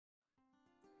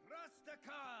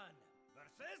Rastakhan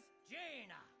versus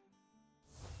Jaina.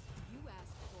 You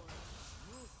asked for it.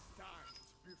 You stand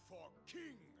before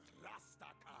King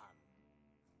Rastakhan.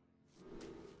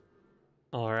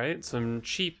 Alright, some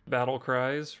cheap battle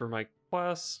cries for my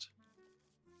quest.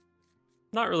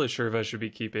 Not really sure if I should be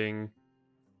keeping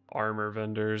armor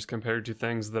vendors compared to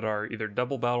things that are either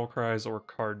double battle cries or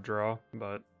card draw,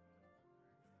 but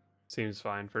seems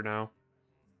fine for now.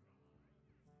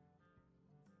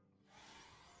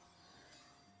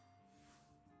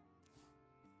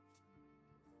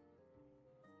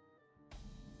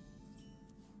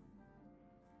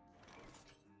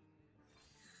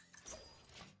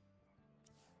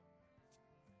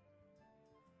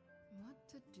 What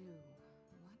to do?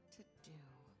 What to do?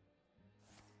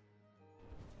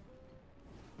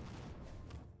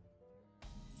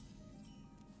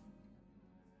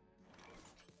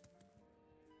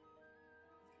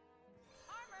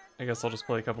 I guess I'll just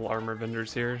play a couple armor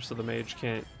vendors here so the mage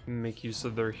can't make use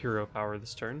of their hero power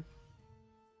this turn.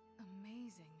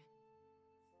 Amazing.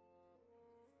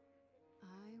 I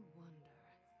wonder.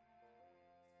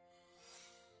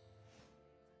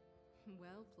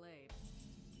 Well played.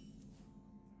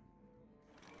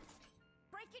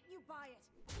 Break it, you buy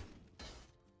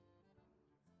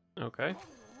it. Okay.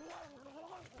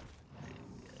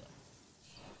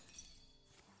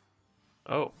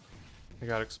 Oh, I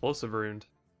got explosive ruined.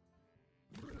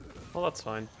 Well, that's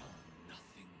fine.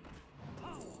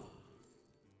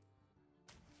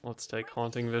 Let's take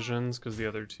Haunting Visions, because the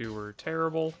other two were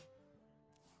terrible.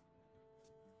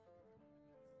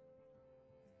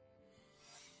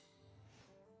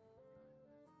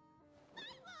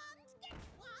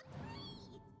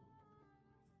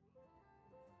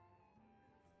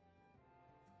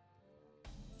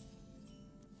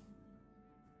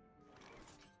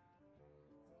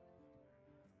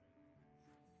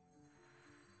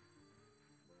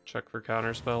 Check for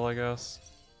counterspell, I guess.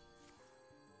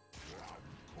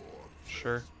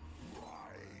 Sure.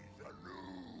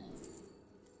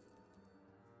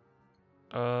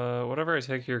 Whatever I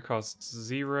take here costs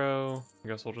 0. I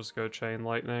guess we'll just go Chain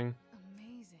Lightning.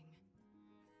 Amazing.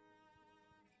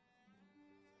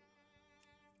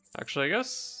 Actually, I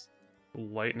guess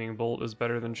Lightning Bolt is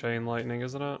better than Chain Lightning,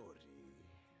 isn't it?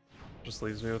 Just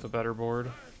leaves me with a better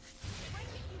board.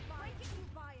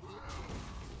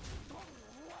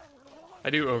 I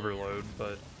do Overload,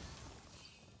 but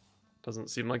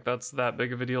doesn't seem like that's that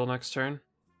big of a deal next turn.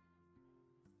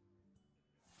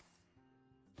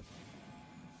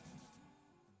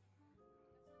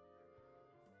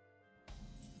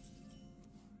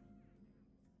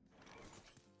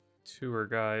 Tour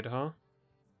Guide, huh?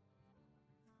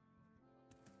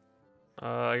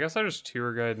 I guess I just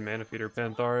Tour Guide Mana Feeder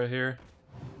Panthara here.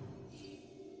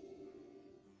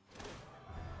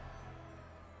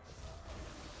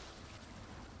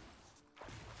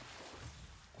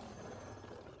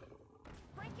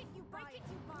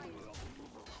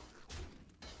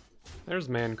 There's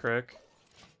Mankrik.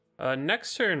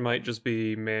 Next turn might just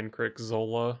be Mankrik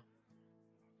Zola.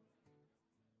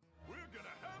 We're gonna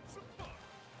have some fun.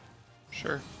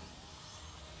 Sure.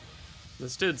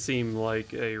 This did seem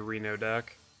like a Reno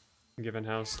deck, given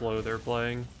how slow they're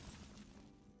playing.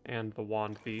 And the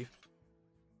Wand Thief.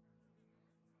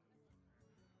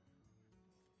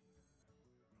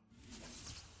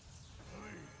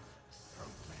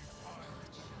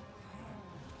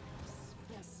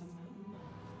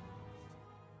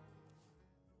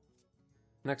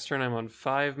 Next turn I'm on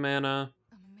 5 mana.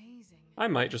 Amazing. I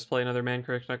might just play another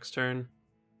Mankrik next turn.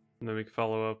 And then we can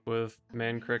follow up with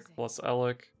Mankrik plus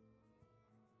Elic.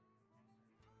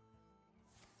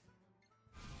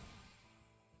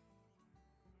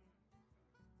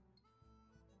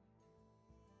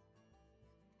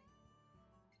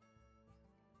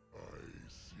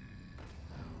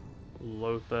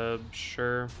 Lotheb,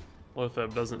 sure.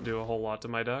 Lotheb doesn't do a whole lot to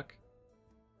my deck.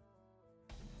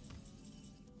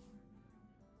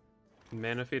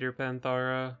 Mana Feeder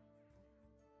Panthara.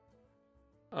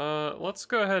 Let's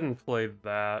go ahead and play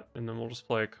that, and then we'll just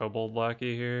play a Kobold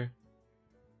Lackey here.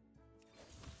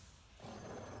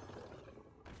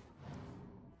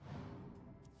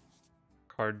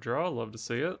 Card draw, love to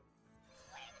see it.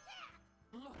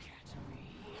 Look at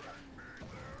me.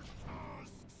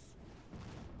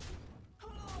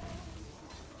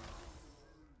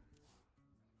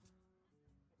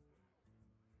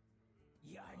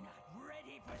 You're not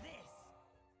ready for this.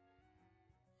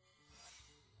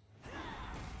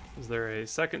 Is there a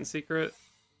second secret?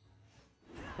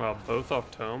 Wow, both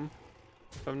off Tome,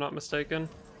 if I'm not mistaken.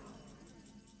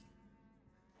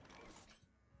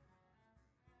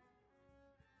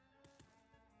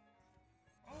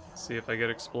 See if I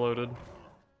get exploded.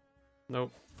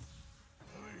 Nope.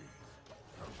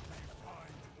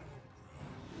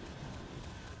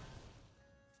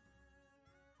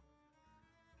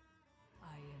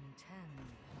 I intend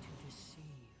to deceive.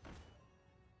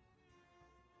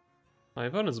 My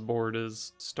opponent's board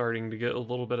is starting to get a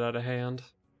little bit out of hand.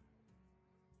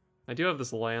 I do have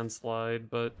this landslide,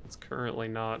 but it's currently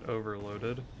not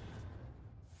overloaded.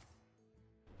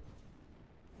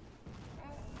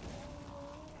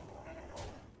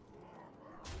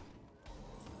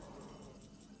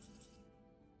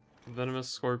 Venomous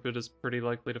Scorpion is pretty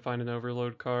likely to find an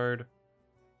overload card.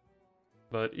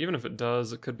 But even if it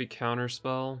does, it could be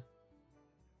counterspell.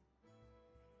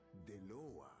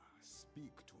 DUA,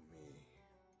 speak to me.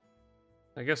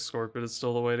 I guess Scorpion is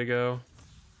still the way to go.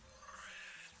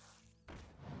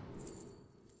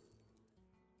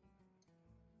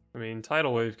 I mean,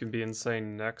 Tidal Wave can be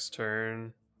insane next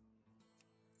turn.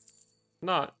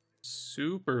 Not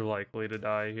super likely to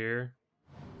die here.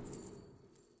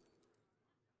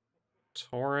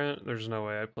 Torrent, there's no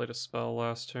way I played a spell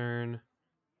last turn.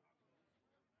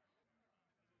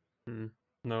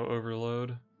 No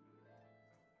overload.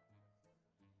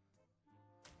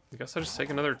 I guess I just take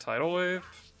another Tidal Wave.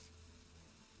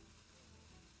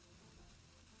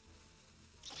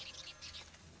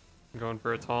 I'm going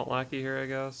for a Taunt Lackey here, I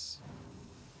guess.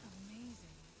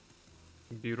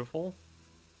 Amazing. Beautiful.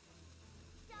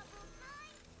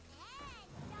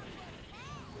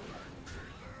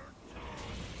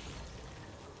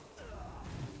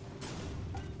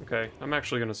 Okay, I'm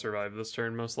actually going to survive this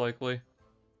turn, most likely.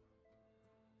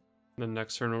 Then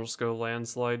next turn we'll just go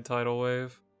Landslide, Tidal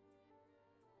Wave.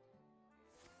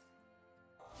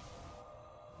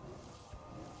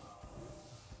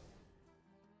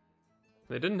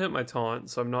 They didn't hit my taunt,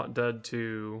 so I'm not dead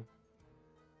to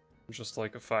just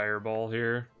like a Fireball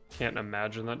here. Can't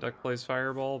imagine that deck plays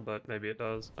Fireball, but maybe it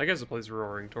does. I guess it plays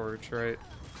Roaring Torch, right?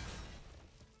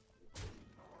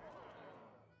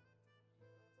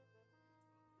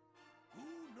 Who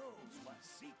knows what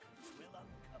secrets will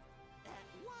uncover?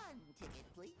 One ticket,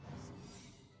 please.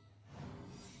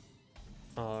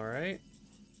 Alright.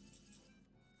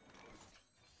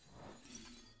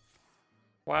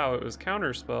 Wow, it was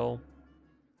Counterspell.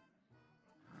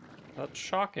 That's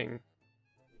shocking.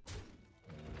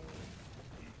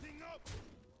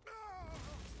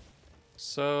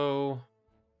 So,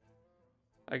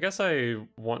 I guess I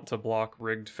want to block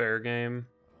Rigged Fair Game.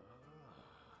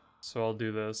 So I'll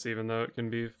do this, even though it can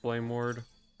be Flame Ward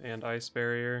and Ice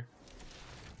Barrier.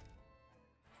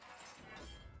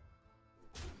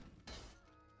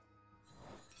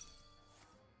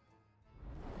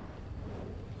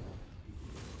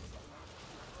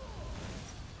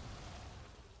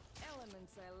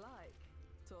 Elements I like.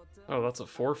 Oh, that's a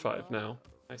 4/5 now.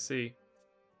 I see.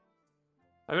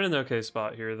 I'm in an okay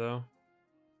spot here, though.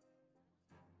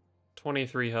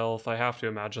 23 health. I have to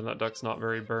imagine that deck's not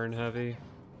very burn heavy.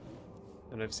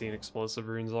 And I've seen Explosive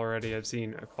Runes already. I've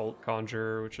seen Occult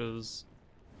Conjurer, which is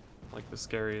like the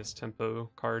scariest tempo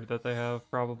card that they have,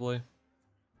 probably.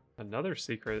 Another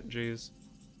secret, jeez.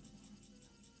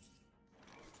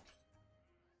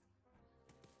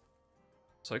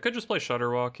 So I could just play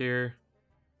Shudderwalk here.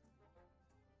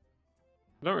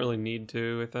 I don't really need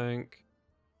to, I think.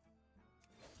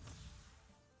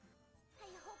 I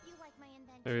hope you like my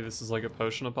invention. Maybe this is like a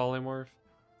Potion of Polymorph.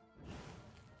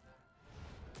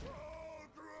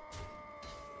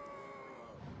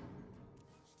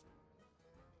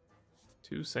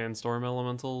 Two Sandstorm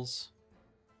Elementals.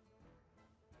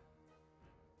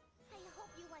 I hope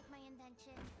you like my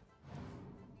invention.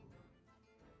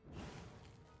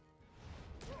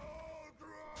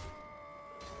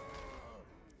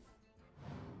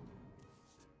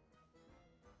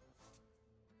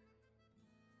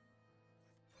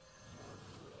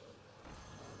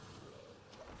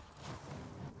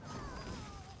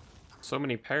 So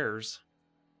many pairs.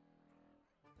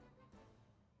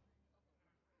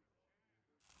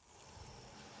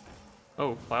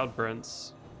 Oh, Cloud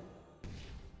Prince.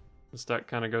 This deck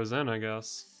kind of goes in, I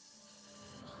guess.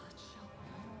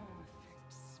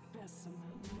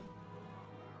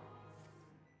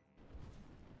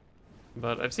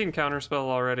 But I've seen Counterspell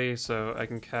already, so I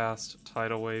can cast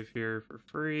Tidal Wave here for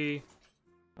free.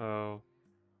 Oh.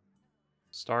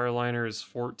 Starliner is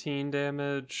 14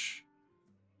 damage.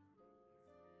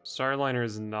 Starliner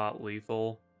is not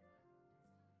lethal.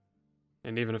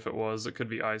 And even if it was, it could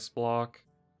be Ice Block.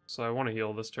 So I want to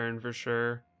heal this turn for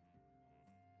sure.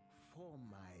 For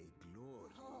my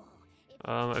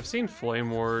glory. I've seen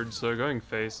Flame Ward, so going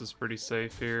face is pretty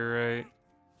safe here, right?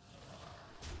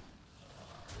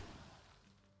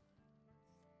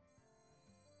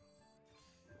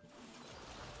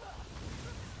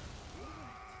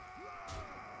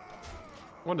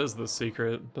 What is this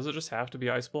secret? Does it just have to be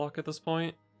Ice Block at this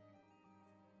point?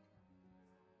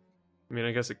 I mean,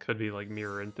 I guess it could be like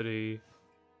Mirror Entity.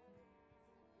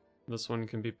 This one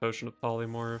can be Potion of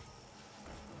Polymorph.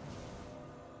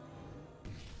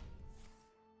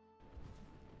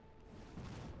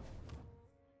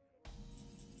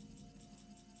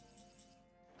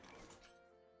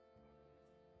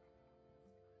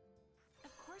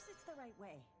 Of course it's the right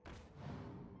way.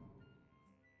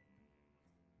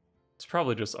 It's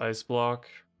probably just Ice Block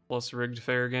plus Rigged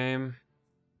Fair Game.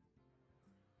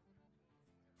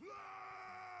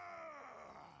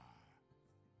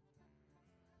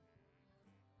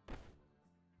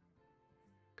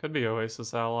 Could be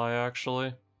Oasis Ally,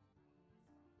 actually.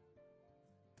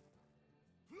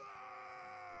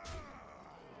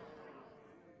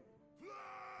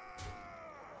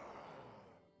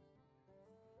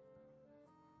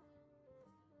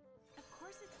 Of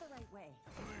course it's the right way.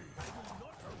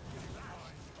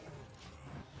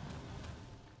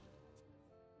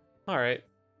 Alright.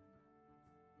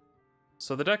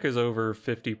 So the deck is over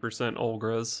 50%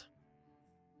 Olgras.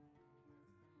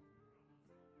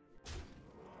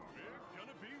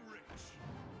 Gonna be rich.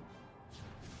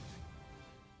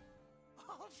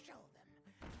 I'll show them.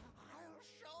 I'll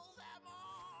show them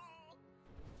all.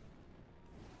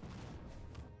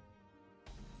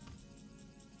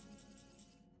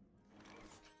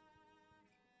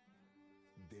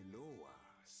 Deloa,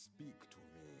 speak to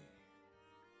me.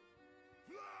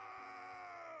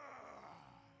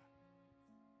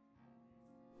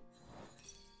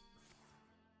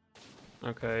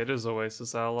 Okay, it is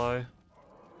Oasis Ally.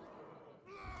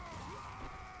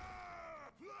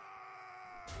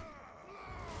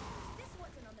 This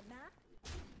wasn't on the map.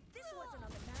 This wasn't on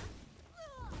the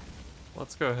map.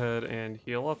 Let's go ahead and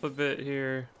heal up a bit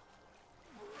here.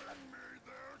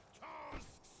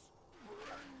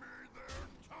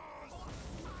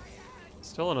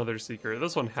 Still another secret.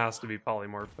 This one has to be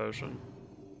Polymorph Potion.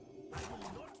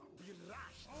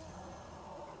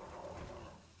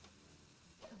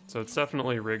 So it's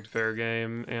definitely Rigged Fair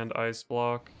Game and Ice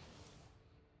Block.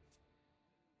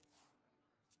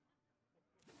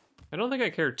 I don't think I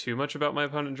care too much about my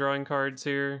opponent drawing cards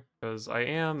here, because I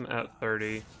am at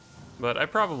 30. But I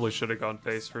probably should have gone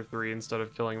face for 3 instead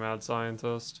of killing Mad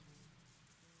Scientist.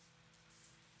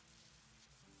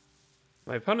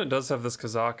 My opponent does have this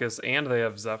Kazakus, and they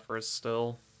have Zephyrus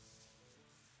still.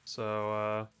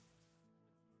 So,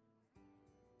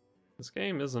 this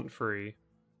game isn't free.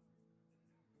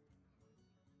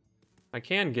 I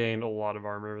can gain a lot of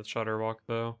armor with Shutterwalk,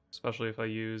 though, especially if I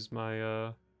use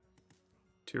my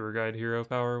Tour Guide hero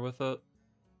power with it.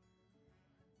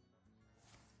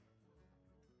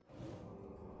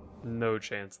 No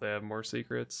chance they have more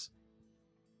secrets.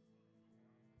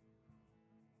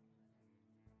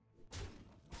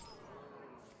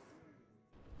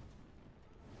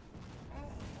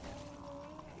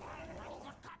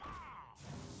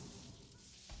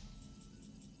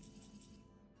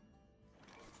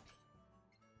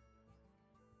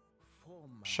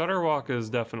 Shutterwalk is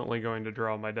definitely going to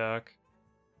draw my deck.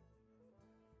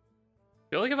 I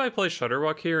feel like if I play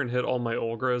Shutterwalk here and hit all my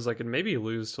Olgras, I could maybe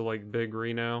lose to like Big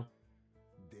Reno.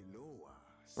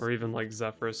 Or even like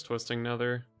Zephyrus Twisting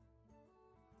Nether.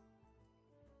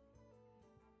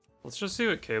 Let's just see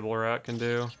what Cable Rat can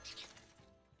do.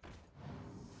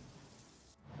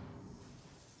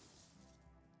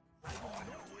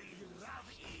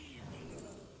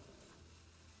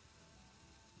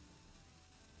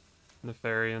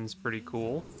 Nefarian's pretty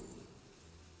cool.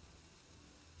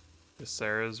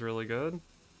 Ysera's really good.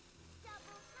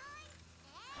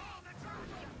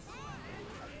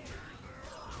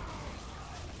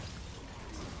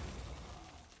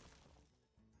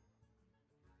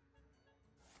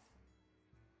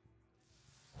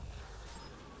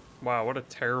 Wow, what a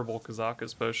terrible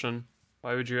Kazakus potion.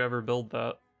 Why would you ever build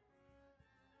that?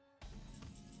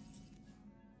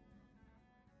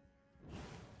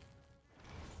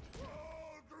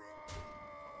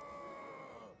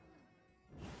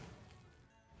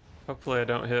 Hopefully I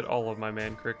don't hit all of my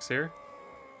Mankricks here.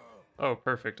 Oh,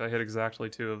 perfect. I hit exactly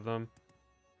 2 of them.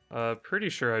 Pretty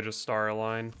sure I just Star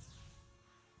Align.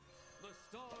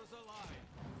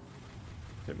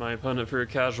 Hit my opponent for a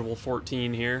casual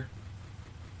 14 here.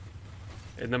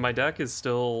 And then my deck is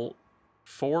still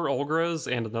 4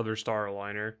 Olgras and another Star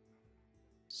Aligner.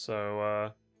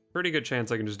 So, pretty good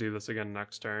chance I can just do this again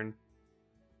next turn.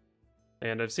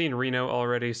 And I've seen Reno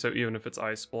already, so even if it's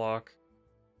Ice Block,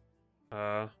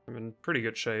 I'm in pretty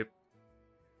good shape.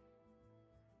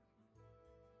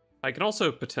 I can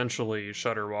also potentially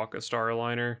Shutterwalk a Star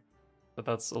Aligner, but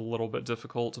that's a little bit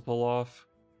difficult to pull off.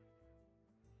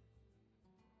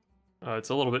 It's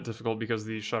a little bit difficult because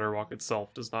the Shutterwalk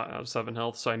itself does not have 7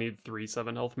 health, so I need 3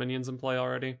 7 health minions in play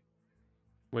already.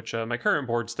 Which, my current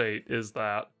board state is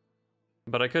that.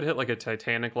 But I could hit like a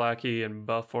Titanic Lackey and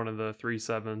buff one of the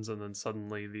 3/7s, and then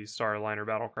suddenly the Starliner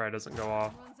Battlecry doesn't go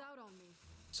off. Runs out on me.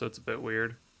 So it's a bit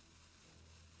weird.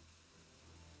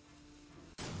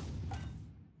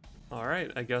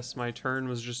 Alright, I guess my turn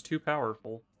was just too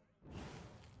powerful.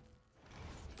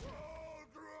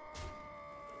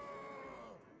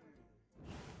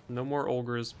 No more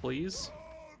Olgras, please.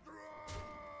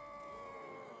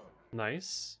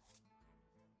 Nice.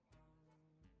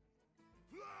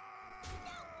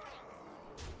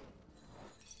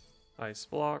 Ice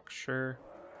block, sure.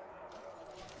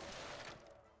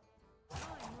 Time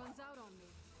runs out on me.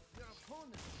 Your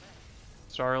opponent's back.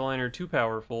 Starliner too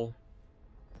powerful.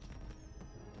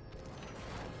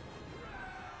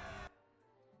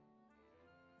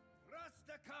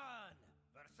 Rastakan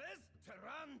versus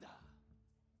Tyrande.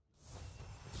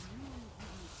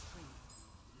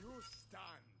 You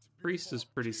stand. Priest is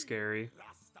pretty scary.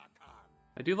 Rastakan.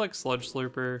 I do like Sludge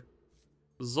Slurper.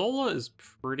 Zola is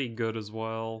pretty good as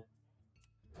well.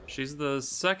 She's the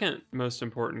second most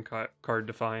important card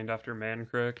to find after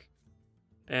Mankrik.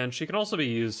 And she can also be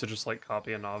used to just like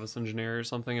copy a Novice Engineer or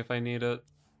something if I need it.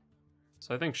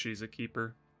 So I think she's a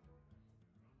keeper.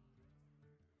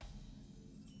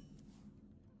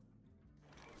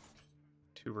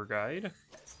 Tour Guide.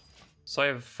 So I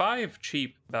have 5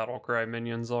 cheap Battlecry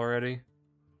minions already.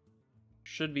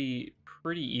 Should be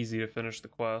pretty easy to finish the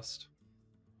quest.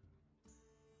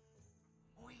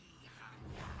 We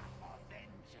hunger for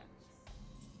vengeance.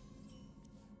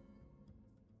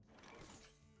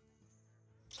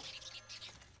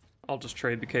 I'll just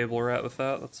trade the Cable Rat with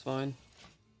that, that's fine.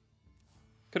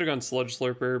 Could have gone Sludge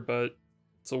Slurper, but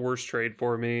it's a worse trade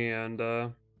for me,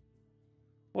 and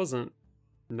wasn't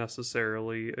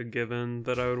necessarily a given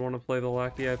that I would want to play the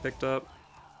Lackey I picked up.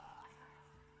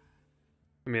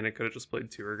 I mean, I could have just played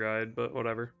Tour Guide, but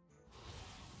whatever.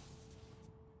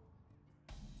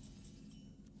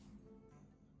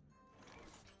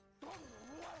 On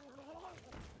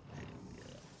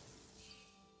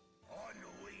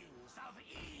wings of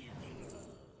evil.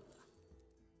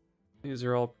 These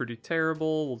are all pretty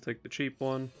terrible. We'll take the cheap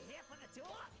one. Here for the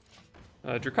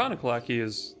tour. Draconic Lackey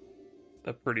is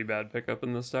a pretty bad pickup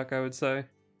in this deck, I would say.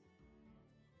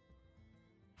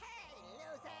 Hey,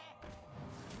 loser.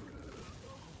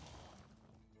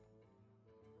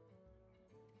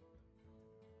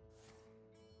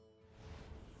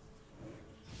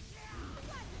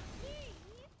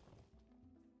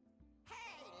 Hey,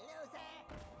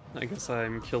 loser. I guess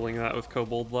I'm killing that with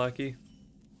Kobold Lackey.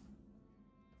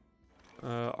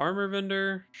 Armor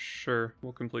Vendor? Sure,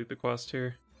 we'll complete the quest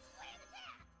here.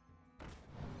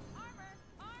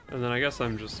 And then I guess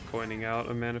I'm just coining out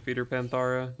a Mana Feeder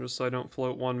Panthara, just so I don't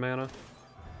float 1 mana.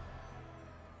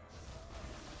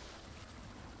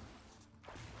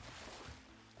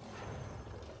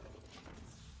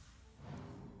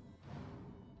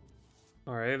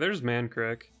 Alright, there's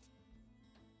Mankrik.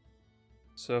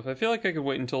 So if I feel like I could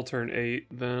wait until turn 8,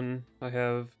 then I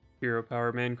have Hero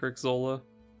Power Mankrik Zola.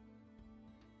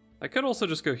 I could also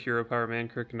just go Hero Power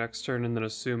Mankrik next turn and then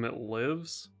assume it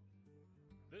lives.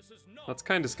 That's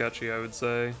kind of sketchy, I would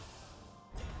say.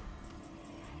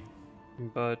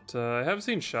 But I have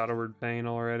seen Shadowward Pain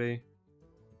already.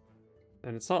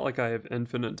 And it's not like I have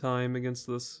infinite time against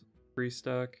this Priest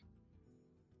deck.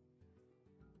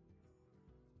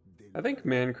 I think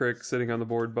Mankrik sitting on the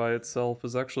board by itself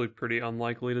is actually pretty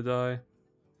unlikely to die.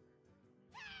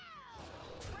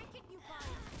 Why can't you fire?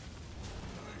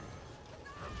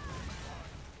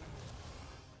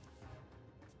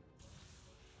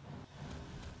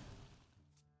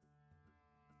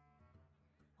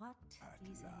 What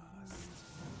is A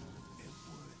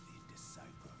worthy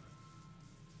disciple.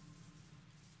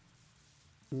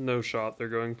 No shot they're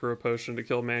going for a potion to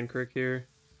kill Mankrik here.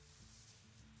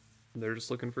 They're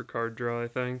just looking for card draw, I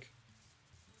think.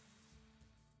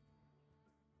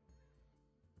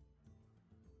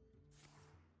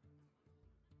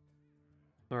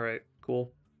 Alright,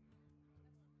 cool.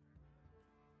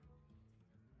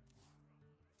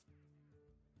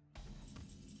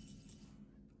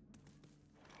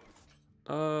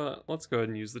 Let's go ahead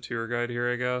and use the tour guide here,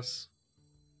 I guess.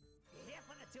 Here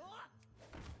for the tour.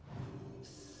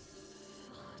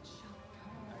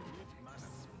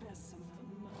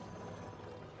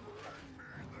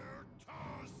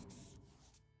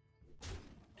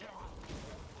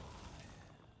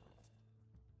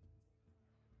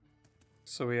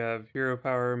 So we have Hero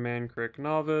Power Mankrik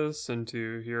Novice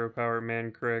into Hero Power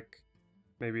Mankrik,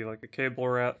 maybe like a Cable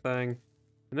Rat thing.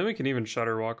 And then we can even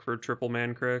Shutterwalk for triple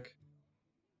Mankrik.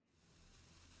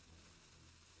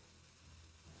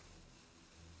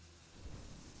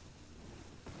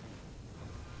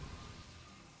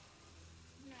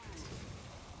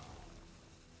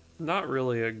 Not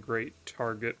really a great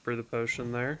target for the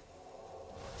potion there.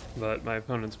 But my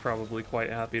opponent's probably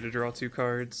quite happy to draw 2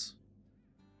 cards.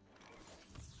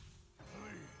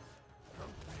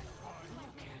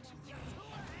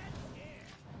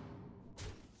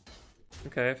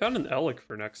 Okay, I found an Elec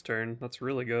for next turn. That's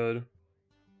really good.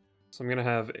 So I'm gonna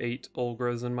have 8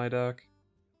 Olgras in my deck.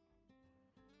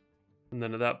 And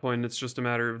then at that point, it's just a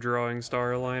matter of drawing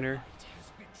Star Aligner.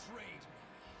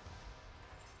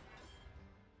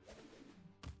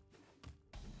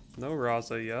 No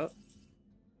Raza yet.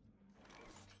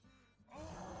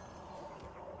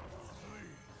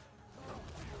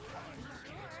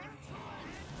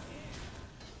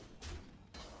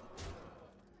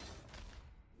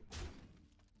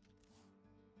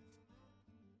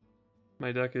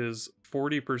 My deck is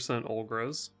 40%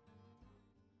 Olgras.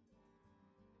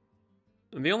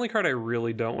 And the only card I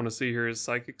really don't want to see here is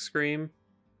Psychic Scream.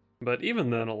 But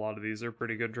even then, a lot of these are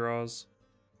pretty good draws.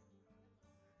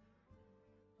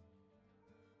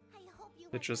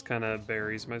 It just kind of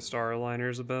buries my Star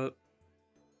Aligners a bit.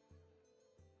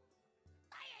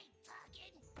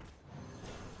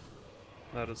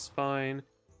 That is fine.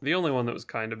 The only one that was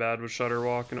kind of bad was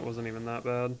Shutterwalk, and it wasn't even that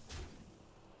bad.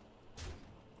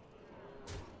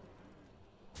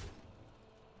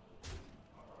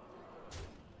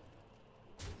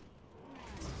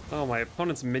 Oh, my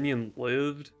opponent's minion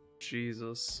lived?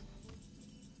 Jesus.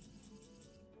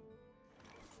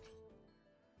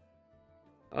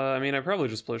 I mean, I probably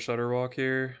just play Shutterwalk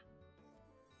here.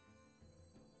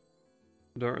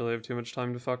 Don't really have too much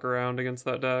time to fuck around against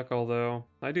that deck, although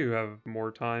I do have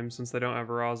more time since they don't have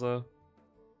Raza.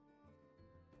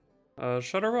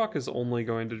 Shutterwalk is only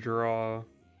going to draw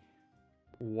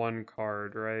 1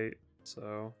 card, right?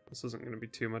 So this isn't going to be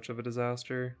too much of a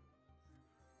disaster.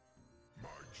 My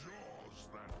jaws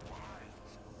that bite,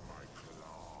 my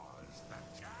claws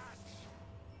that catch.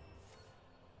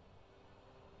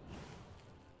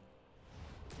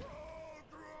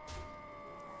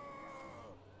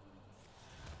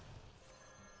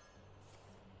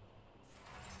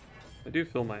 I do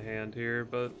fill my hand here,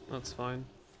 but that's fine.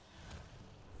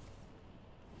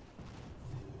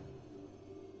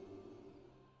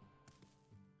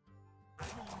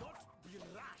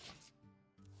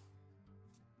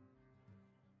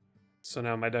 So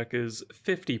now my deck is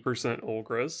 50%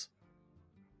 Olgras.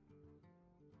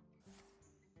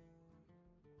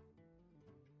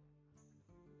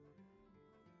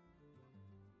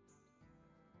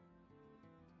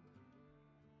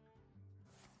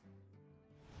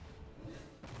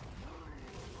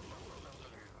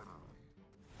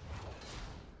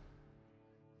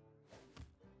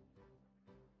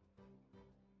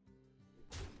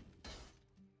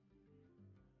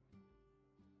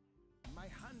 My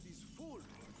hand is full.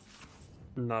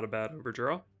 Not a bad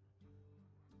overdraw.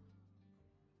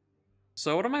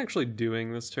 So what am I actually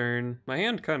doing this turn? My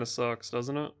hand kind of sucks,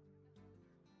 doesn't it?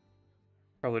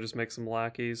 Probably just make some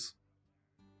lackeys.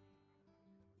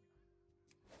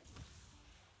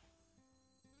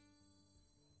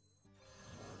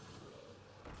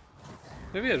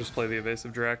 Maybe I just play the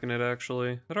Evasive Draconid,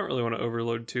 actually. I don't really want to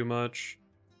overload too much.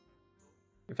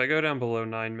 If I go down below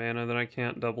 9 mana, then I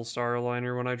can't double Star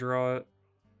Aligner when I draw it.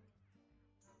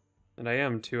 And I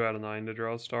am 2 out of 9 to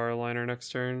draw Star Aligner next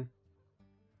turn.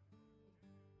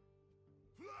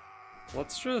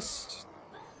 Let's just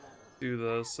do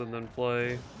this and then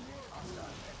play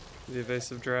the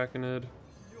Evasive Draconid.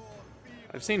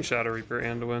 I've seen Shadow Reaper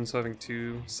Anduin, so having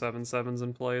 2 7/7s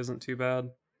in play isn't too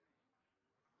bad.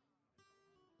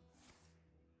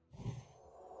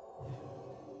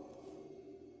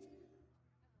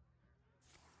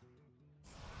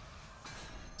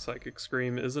 Psychic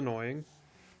Scream is annoying.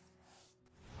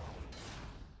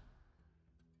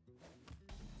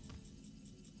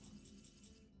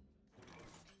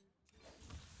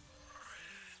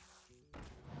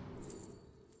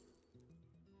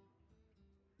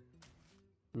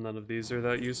 None of these are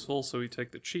that useful, so we take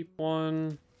the cheap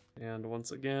one, and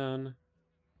once again,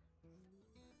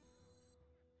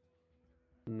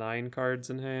 9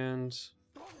 cards in hand.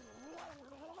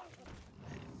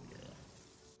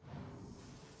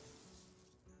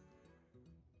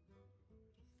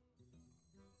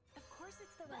 Of course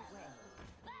it's the right way.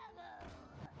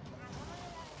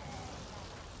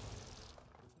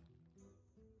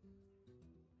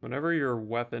 Whenever your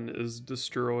weapon is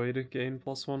destroyed, gain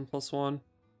 +1/+1.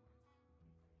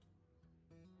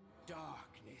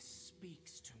 Darkness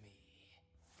speaks to me.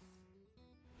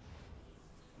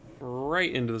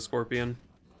 Right into the Scorpion.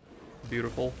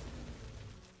 Beautiful.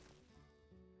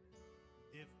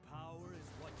 If power is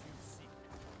what you seek,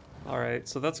 Alright,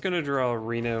 so that's gonna draw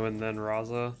Reno and then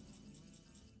Raza.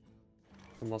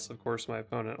 Unless, of course, my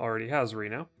opponent already has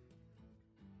Reno.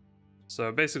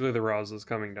 So basically the Raza is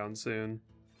coming down soon.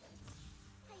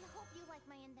 I hope you like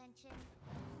my invention.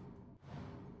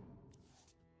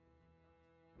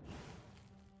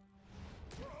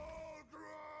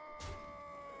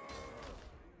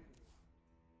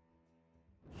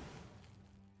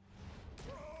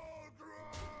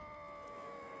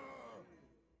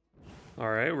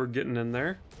 Alright, we're getting in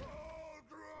there.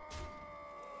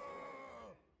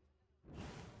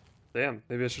 Damn,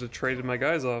 maybe I should have traded my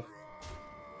guys off.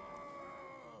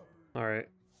 Alright.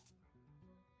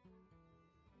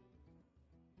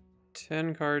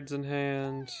 10 cards in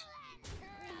hand.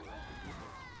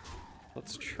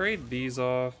 Let's trade these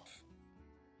off.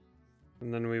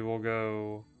 And then we will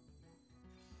go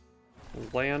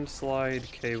landslide,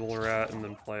 cable rat, and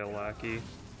then play a lackey.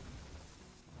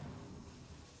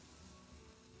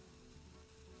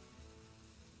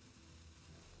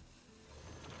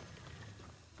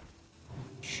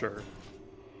 Sure.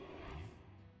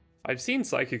 I've seen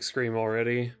Psychic Scream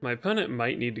already. My opponent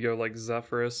might need to go like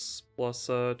Zephyrus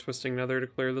plus Twisting Nether to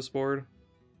clear this board.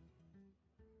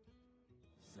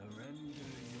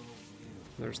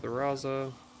 There's the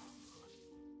Raza.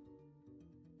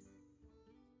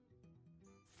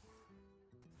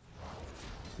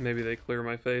 Maybe they clear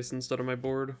my face instead of my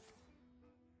board.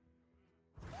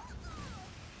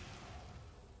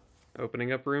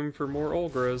 Opening up room for more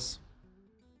Olgras.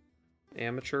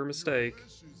 Amateur mistake.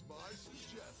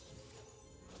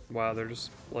 Wow, they're just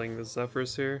playing the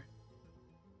Zephyrus here.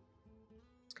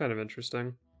 It's kind of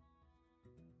interesting.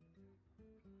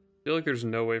 I feel like there's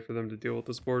no way for them to deal with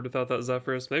this board without that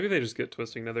Zephyrus. Maybe they just get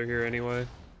Twisting Nether here anyway.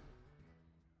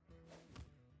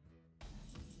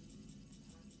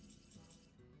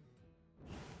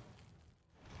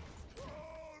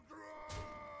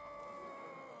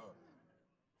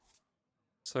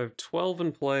 So I have 12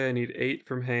 in play, I need 8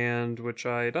 from hand, which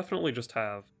I definitely just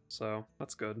have, so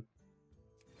that's good.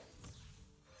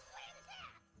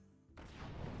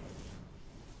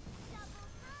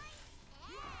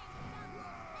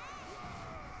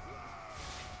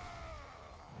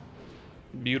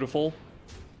 Beautiful.